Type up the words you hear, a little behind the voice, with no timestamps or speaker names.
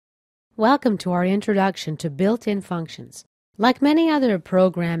Welcome to our introduction to built-in functions. Like many other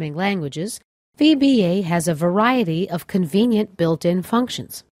programming languages, VBA has a variety of convenient built-in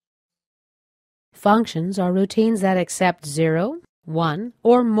functions. Functions are routines that accept 0, 1,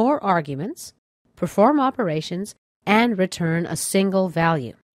 or more arguments, perform operations, and return a single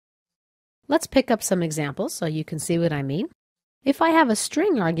value. Let's pick up some examples so you can see what I mean. If I have a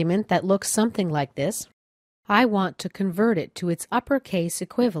string argument that looks something like this, I want to convert it to its uppercase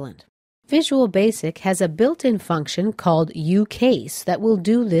equivalent. Visual Basic has a built-in function called uCase that will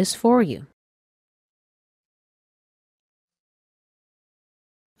do this for you.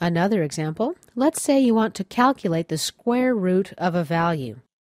 Another example, let's say you want to calculate the square root of a value.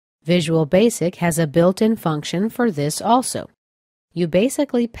 Visual Basic has a built-in function for this also. You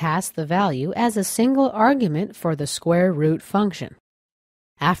basically pass the value as a single argument for the square root function.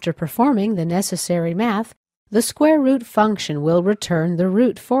 After performing the necessary math, the square root function will return the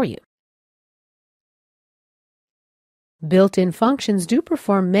root for you. Built-in functions do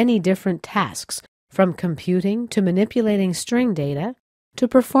perform many different tasks, from computing to manipulating string data, to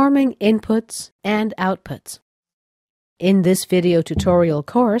performing inputs and outputs. In this video tutorial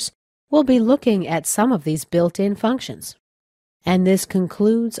course, we'll be looking at some of these built-in functions. And this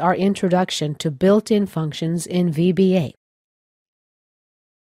concludes our introduction to built-in functions in VBA.